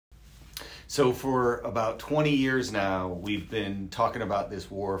So for about 20 years now, we've been talking about this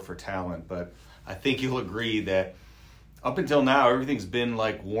war for talent, but I think you'll agree that up until now, everything's been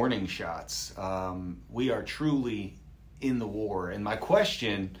like warning shots. We are truly in the war. And my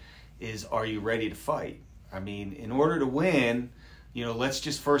question is, are you ready to fight? I mean, in order to win, let's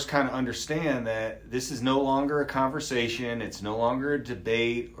just first kind of understand that this is no longer a conversation. It's no longer a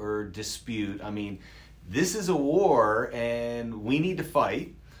debate or dispute. I mean, this is a war and we need to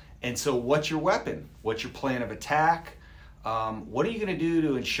fight. And so what's your weapon? What's your plan of attack? What are you going to do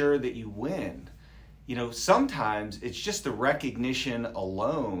to ensure that you win? Sometimes it's just the recognition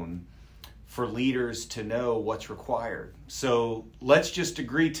alone for leaders to know what's required. So let's just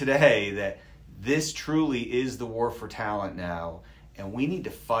agree today that this truly is the war for talent now, and we need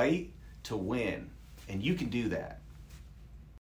to fight to win. And you can do that.